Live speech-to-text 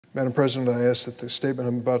Madam President, I ask that the statement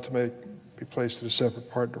I'm about to make be placed at a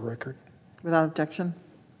separate part of the record. Without objection.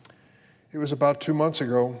 It was about 2 months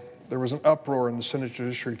ago. There was an uproar in the Senate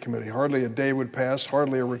Judiciary Committee. Hardly a day would pass,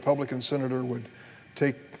 hardly a Republican senator would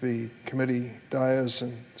take the committee dais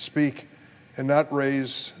and speak and not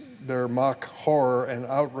raise their mock horror and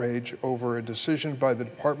outrage over a decision by the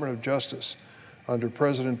Department of Justice under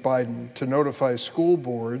President Biden to notify school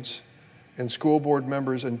boards and school board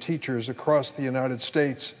members and teachers across the United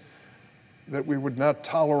States that we would not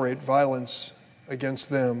tolerate violence against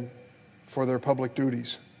them for their public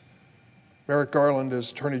duties. Merrick Garland,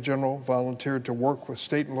 as Attorney General, volunteered to work with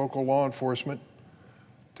state and local law enforcement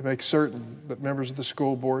to make certain that members of the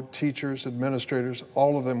school board, teachers, administrators,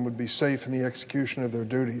 all of them would be safe in the execution of their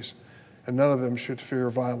duties, and none of them should fear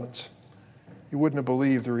violence. You wouldn't have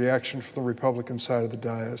believed the reaction from the Republican side of the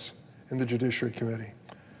dais in the Judiciary Committee.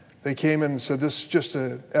 They came in and said, this is just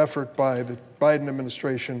an effort by the Biden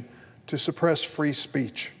administration to suppress free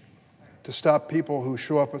speech, to stop people who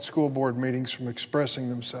show up at school board meetings from expressing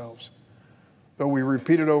themselves. Though we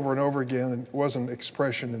repeated over and over again, it wasn't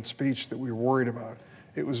expression and speech that we were worried about.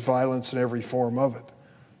 It was violence in every form of it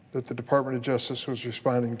that the Department of Justice was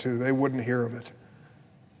responding to. They wouldn't hear of it.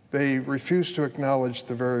 They refused to acknowledge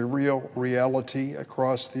the very real reality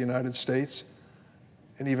across the United States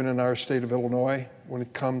and even in our state of Illinois when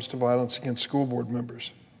it comes to violence against school board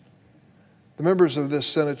members. The members of this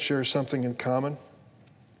Senate share something in common.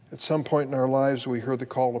 At some point in our lives, we heard the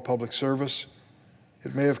call to public service.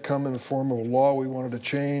 It may have come in the form of a law we wanted to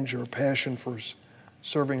change or a passion for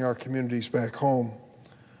serving our communities back home.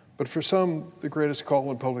 But for some, the greatest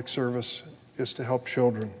call in public service is to help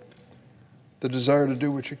children. The desire to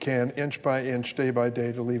do what you can, inch by inch, day by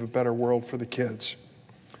day, to leave a better world for the kids.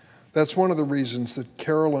 That's one of the reasons that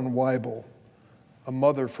Carolyn Weibel, a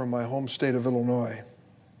mother from my home state of Illinois,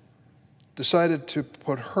 decided to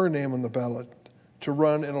put her name on the ballot to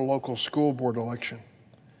run in a local school board election.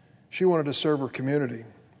 She wanted to serve her community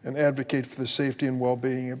and advocate for the safety and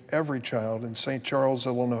well-being of every child in St. Charles,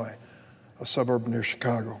 Illinois, a suburb near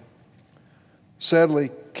Chicago. Sadly,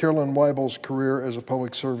 Carolyn Weibel's career as a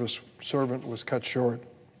public service servant was cut short,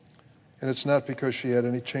 and it's not because she had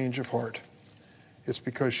any change of heart. It's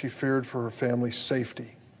because she feared for her family's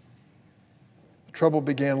safety. The trouble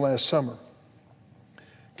began last summer.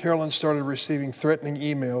 Carolyn started receiving threatening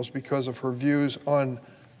emails because of her views on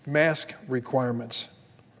mask requirements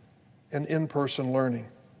and in-person learning.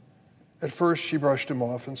 At first, she brushed them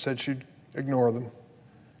off and said she'd ignore them.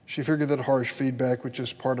 She figured that harsh feedback was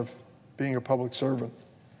just part of being a public servant.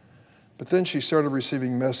 But then she started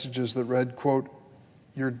receiving messages that read, quote,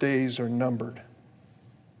 "Your days are numbered."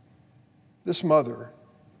 This mother,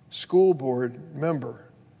 school board member,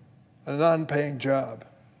 a non-paying job,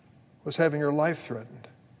 was having her life threatened.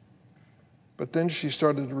 But then she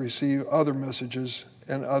started to receive other messages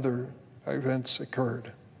and other events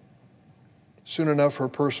occurred. Soon enough, her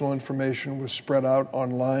personal information was spread out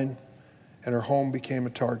online and her home became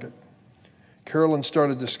a target. Carolyn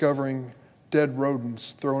started discovering dead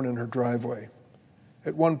rodents thrown in her driveway.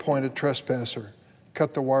 At one point, a trespasser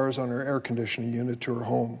cut the wires on her air conditioning unit to her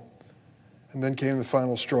home. And then came the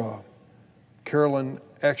final straw. Carolyn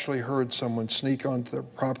actually heard someone sneak onto the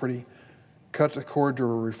property, cut the cord to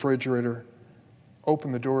her refrigerator,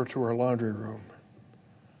 open the door to her laundry room.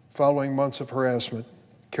 Following months of harassment,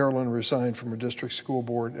 Carolyn resigned from her district school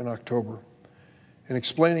board in October. In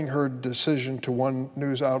explaining her decision to one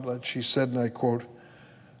news outlet, she said, and I quote,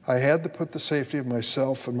 "I had to put the safety of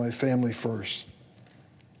myself and my family first."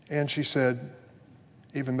 And she said,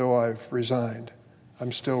 even though I've resigned,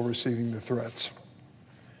 I'm still receiving the threats.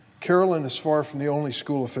 Carolyn is far from the only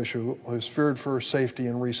school official who has feared for her safety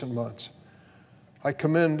in recent months. I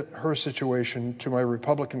commend her situation to my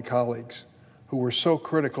Republican colleagues who were so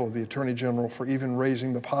critical of the Attorney General for even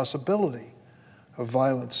raising the possibility of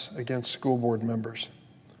violence against school board members.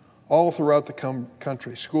 All throughout the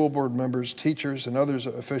country, school board members, teachers, and other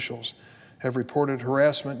officials have reported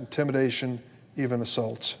harassment, intimidation, even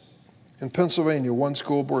assaults. In Pennsylvania, one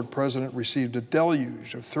school board president received a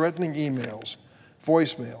deluge of threatening emails,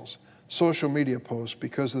 voicemails, social media posts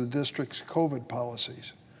because of the district's COVID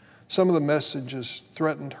policies. Some of the messages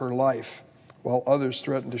threatened her life, while others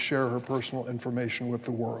threatened to share her personal information with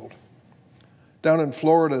the world. Down in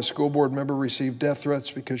Florida, a school board member received death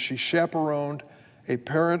threats because she chaperoned a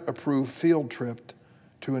parent-approved field trip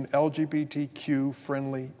to an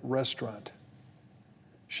LGBTQ-friendly restaurant.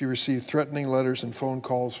 She received threatening letters and phone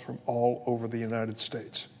calls from all over the United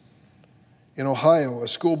States. In Ohio, a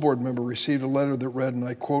school board member received a letter that read, and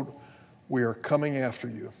I quote, "We are coming after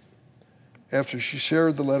you." After she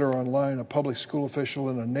shared the letter online, a public school official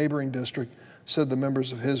in a neighboring district said the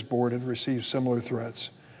members of his board had received similar threats.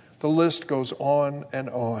 The list goes on and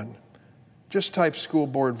on. Just type school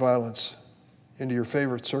board violence into your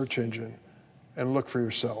favorite search engine and look for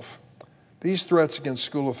yourself. These threats against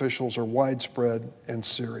school officials are widespread and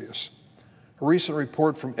serious. A recent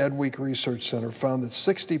report from Ed Week Research Center found that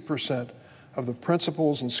 60% of the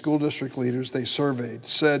principals and school district leaders they surveyed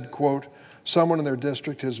said, quote, someone in their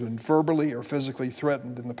district has been verbally or physically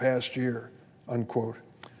threatened in the past year, unquote,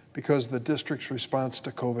 because of the district's response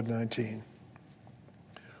to COVID-19.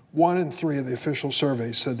 1 in 3 of the official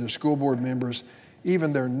surveys said their school board members,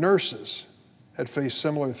 even their nurses, had faced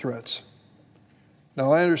similar threats.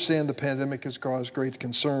 Now, I understand the pandemic has caused great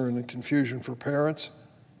concern and confusion for parents,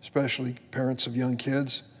 especially parents of young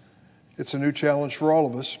kids. It's a new challenge for all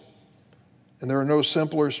of us, and there are no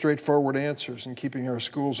simple or straightforward answers in keeping our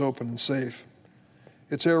schools open and safe.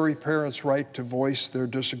 It's every parent's right to voice their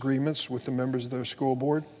disagreements with the members of their school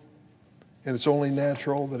board, and it's only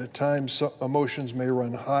natural that at times emotions may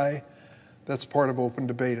run high. That's part of open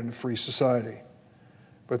debate in a free society.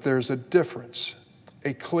 But there's a difference,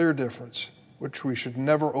 a clear difference, which we should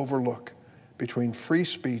never overlook, between free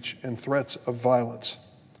speech and threats of violence.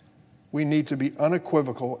 We need to be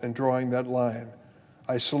unequivocal in drawing that line.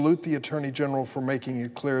 I salute the Attorney General for making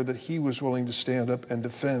it clear that he was willing to stand up and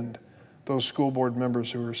defend those school board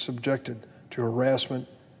members who are subjected to harassment,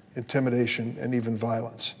 intimidation, and even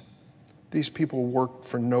violence. These people work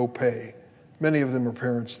for no pay. Many of them are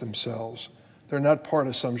parents themselves. They're not part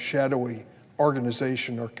of some shadowy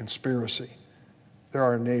organization or conspiracy. They're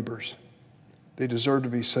our neighbors. They deserve to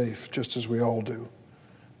be safe, just as we all do.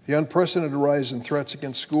 The unprecedented rise in threats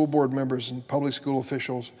against school board members and public school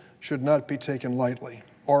officials should not be taken lightly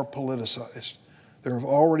or politicized. There have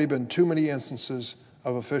already been too many instances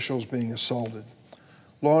of officials being assaulted.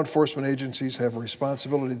 Law enforcement agencies have a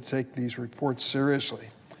responsibility to take these reports seriously,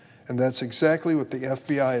 and that's exactly what the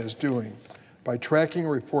FBI is doing by tracking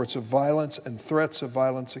reports of violence and threats of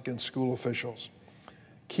violence against school officials.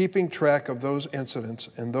 Keeping track of those incidents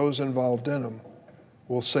and those involved in them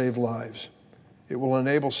will save lives. It will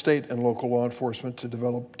enable state and local law enforcement to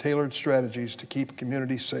develop tailored strategies to keep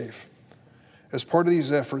communities safe. As part of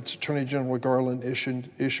these efforts, Attorney General Garland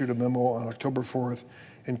issued a memo on October 4th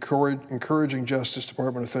encouraging Justice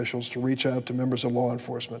Department officials to reach out to members of law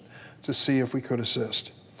enforcement to see if we could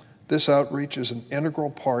assist. This outreach is an integral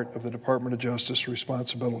part of the Department of Justice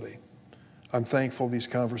responsibility. I'm thankful these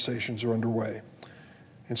conversations are underway.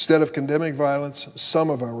 Instead of condemning violence, some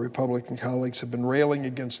of our Republican colleagues have been railing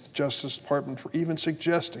against the Justice Department for even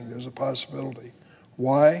suggesting there's a possibility.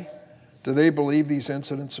 Why? Do they believe these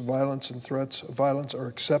incidents of violence and threats of violence are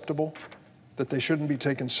acceptable, that they shouldn't be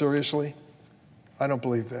taken seriously? I don't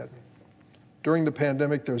believe that. During the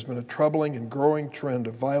pandemic, there's been a troubling and growing trend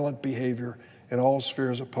of violent behavior in all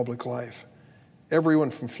spheres of public life.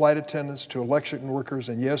 Everyone from flight attendants to election workers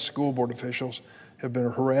and, yes, school board officials have been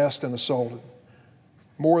harassed and assaulted.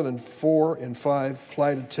 More than 4 in 5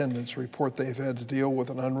 flight attendants report they've had to deal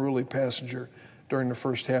with an unruly passenger during the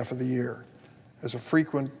first half of the year. As a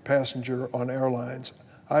frequent passenger on airlines,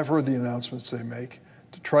 I've heard the announcements they make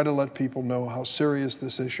to try to let people know how serious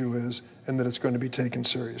this issue is and that it's going to be taken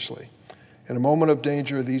seriously. In a moment of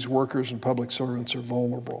danger, these workers and public servants are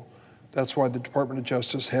vulnerable. That's why the Department of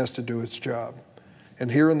Justice has to do its job.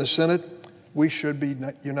 And here in the Senate, we should be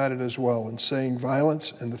united as well in saying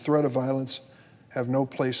violence and the threat of violence have no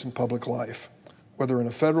place in public life, whether in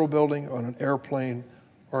a federal building, on an airplane,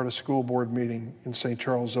 or at a school board meeting in St.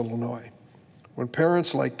 Charles, Illinois. When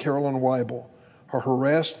parents like Carolyn Weibel are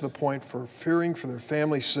harassed to the point for fearing for their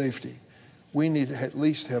family's safety, we need to at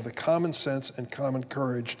least have the common sense and common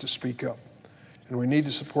courage to speak up. And we need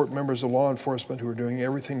to support members of law enforcement who are doing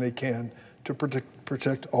everything they can to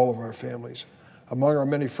protect all of our families. Among our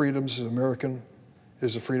many freedoms as American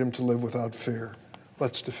is the freedom to live without fear.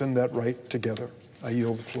 Let's defend that right together. I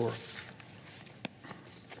yield the floor.